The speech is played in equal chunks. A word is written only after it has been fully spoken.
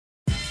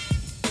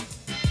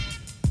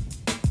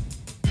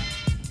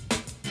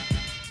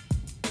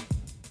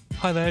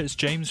Hi there, it's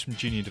James from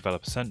Junior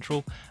Developer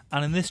Central,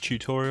 and in this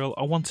tutorial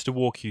I wanted to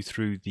walk you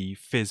through the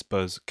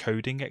FizzBuzz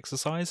coding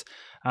exercise,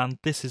 and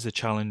this is a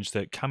challenge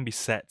that can be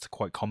set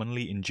quite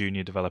commonly in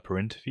junior developer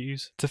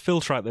interviews to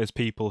filter out those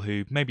people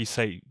who maybe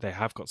say they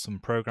have got some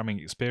programming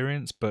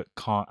experience but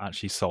can't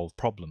actually solve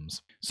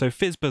problems. So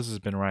FizzBuzz has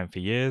been around for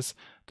years.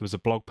 There was a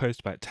blog post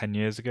about 10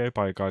 years ago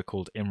by a guy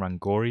called Imran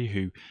Gori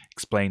who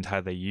explained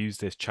how they use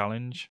this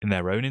challenge in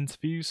their own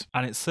interviews,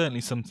 and it's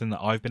certainly something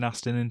that I've been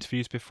asked in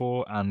interviews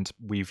before and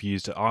we've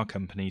used at our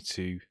company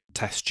to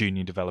test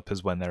junior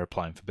developers when they're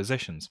applying for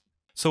positions.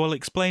 So I'll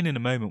explain in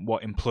a moment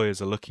what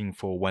employers are looking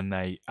for when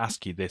they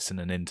ask you this in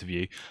an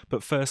interview,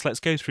 but first let's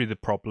go through the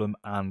problem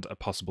and a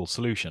possible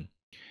solution.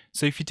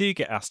 So if you do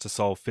get asked to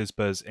solve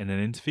FizzBuzz in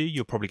an interview,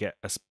 you'll probably get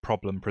a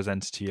problem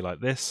presented to you like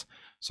this.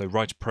 So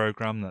write a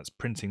program that's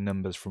printing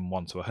numbers from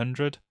 1 to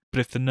 100, but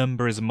if the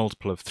number is a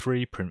multiple of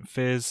 3, print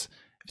Fizz,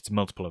 if it's a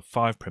multiple of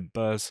 5, print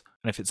Buzz,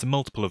 and if it's a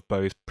multiple of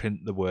both,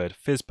 print the word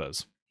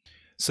FizzBuzz.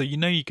 So you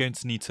know you're going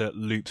to need to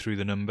loop through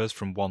the numbers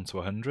from 1 to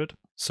 100,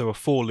 so a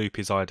for loop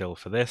is ideal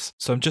for this.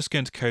 So I'm just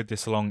going to code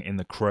this along in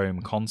the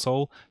Chrome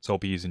console, so I'll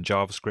be using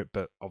JavaScript,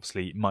 but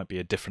obviously it might be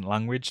a different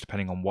language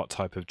depending on what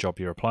type of job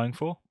you're applying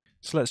for.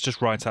 So let's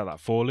just write out that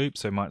for loop,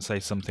 so it might say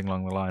something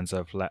along the lines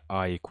of let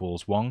I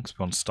equals 1, because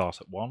we want to start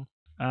at 1,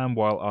 and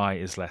while I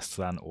is less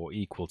than or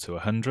equal to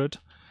 100,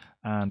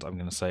 and I'm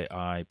going to say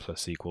I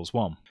plus equals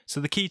 1.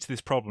 So the key to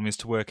this problem is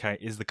to work out,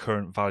 is the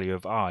current value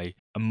of I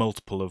a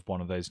multiple of one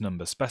of those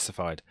numbers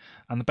specified?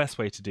 And the best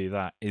way to do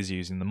that is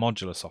using the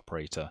modulus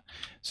operator.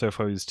 So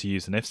if I was to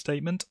use an if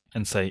statement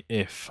and say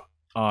if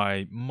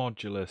I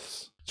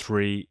modulus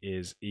 3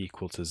 is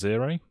equal to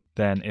 0,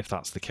 then if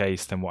that's the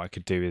case, then what I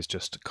could do is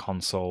just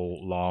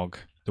console log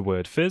the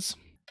word fizz.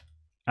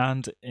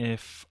 And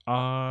if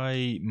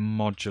I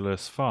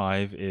modulus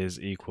 5 is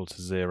equal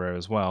to 0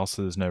 as well,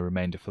 so there's no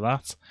remainder for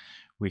that,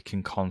 we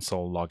can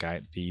console log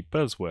out the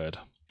buzzword.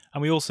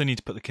 And we also need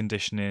to put the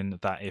condition in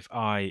that if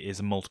I is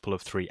a multiple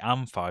of 3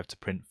 and 5 to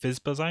print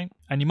FizzBuzz out.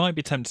 And you might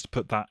be tempted to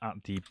put that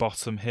at the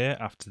bottom here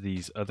after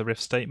these other if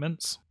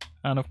statements.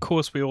 And of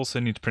course we also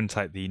need to print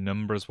out the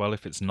number as well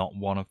if it's not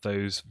one of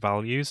those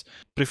values.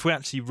 But if we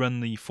actually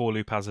run the for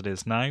loop as it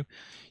is now,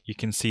 you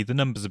can see the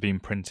numbers are being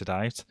printed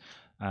out.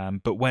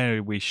 But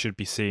where we should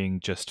be seeing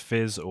just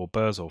fizz or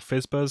buzz or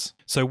FizzBuzz.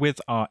 So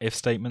with our if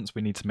statements,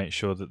 we need to make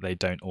sure that they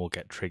don't all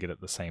get triggered at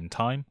the same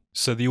time.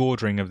 So the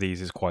ordering of these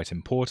is quite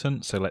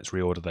important. So let's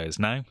reorder those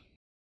now.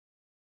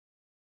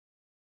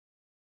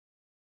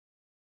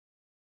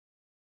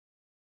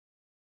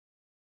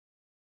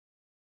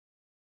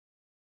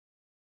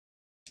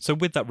 So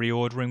with that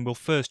reordering, we'll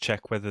first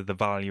check whether the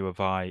value of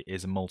I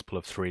is a multiple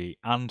of 3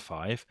 and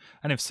 5,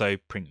 and if so,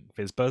 print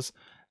FizzBuzz.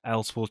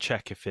 Else we'll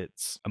check if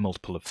it's a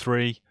multiple of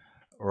 3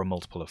 or a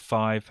multiple of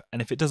 5,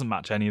 and if it doesn't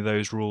match any of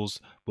those rules,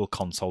 we'll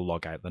console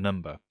log out the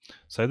number.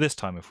 So this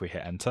time if we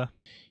hit enter,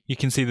 you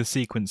can see the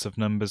sequence of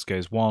numbers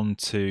goes 1,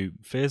 2,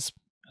 fizz,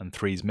 and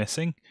 3's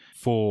missing,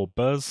 4,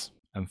 buzz,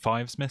 and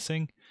 5's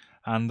missing,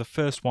 and the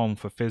first one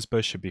for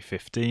FizzBuzz should be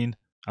 15,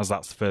 as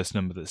that's the first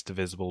number that's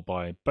divisible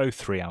by both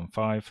 3 and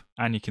 5,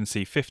 and you can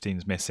see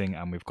 15's missing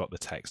and we've got the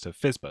text of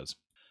FizzBuzz.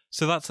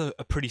 So that's a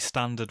pretty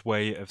standard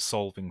way of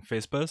solving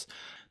FizzBuzz.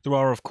 There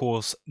are of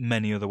course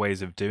many other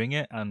ways of doing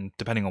it, and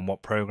depending on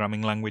what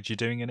programming language you're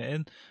doing it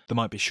in, there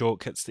might be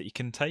shortcuts that you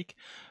can take,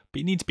 but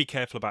you need to be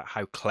careful about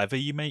how clever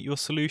you make your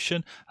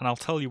solution, and I'll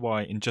tell you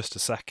why in just a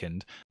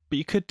second. But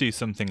you could do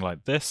something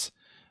like this,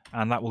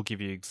 and that will give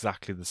you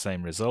exactly the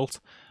same result,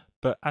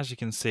 but as you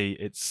can see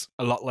it's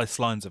a lot less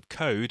lines of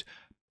code,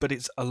 but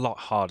it's a lot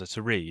harder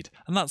to read.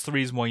 And that's the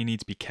reason why you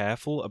need to be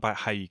careful about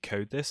how you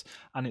code this,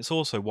 and it's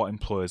also what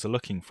employers are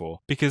looking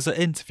for. Because at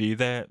interview,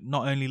 they're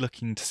not only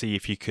looking to see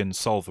if you can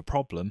solve a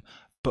problem,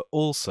 but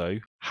also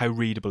how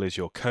readable is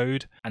your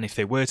code, and if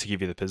they were to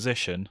give you the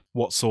position,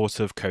 what sort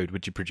of code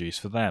would you produce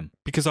for them?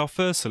 Because our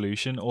first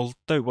solution, although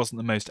it wasn't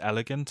the most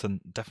elegant and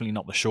definitely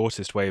not the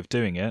shortest way of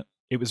doing it,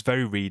 it was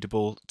very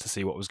readable to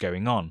see what was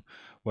going on.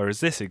 Whereas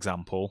this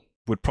example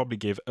would probably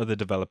give other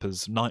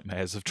developers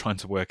nightmares of trying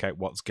to work out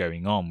what's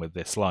going on with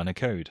this line of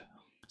code.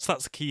 So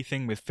that's the key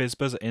thing with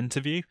FizzBuzz at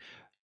interview.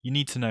 You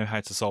need to know how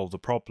to solve the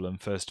problem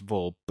first of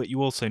all, but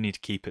you also need to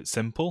keep it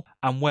simple,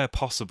 and where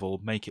possible,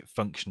 make it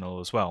functional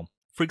as well.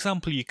 For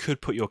example, you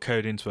could put your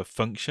code into a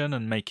function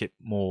and make it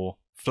more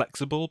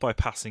flexible by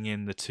passing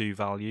in the 2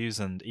 values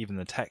and even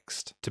the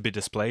text to be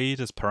displayed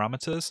as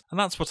parameters. And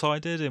that's what I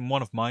did in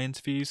one of my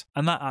interviews,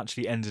 and that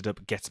actually ended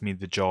up getting me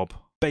the job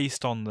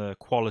based on the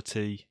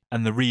quality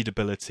and the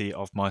readability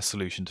of my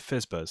solution to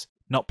FizzBuzz,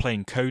 not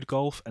playing code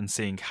golf and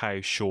seeing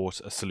how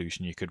short a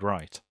solution you could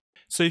write.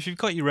 So if you've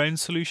got your own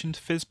solution to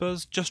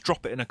FizzBuzz, just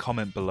drop it in a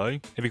comment below.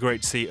 It'd be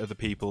great to see other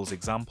people's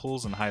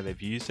examples and how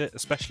they've used it,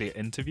 especially at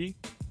interview.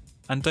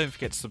 And don't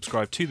forget to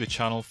subscribe to the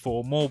channel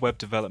for more web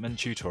development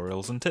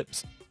tutorials and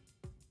tips.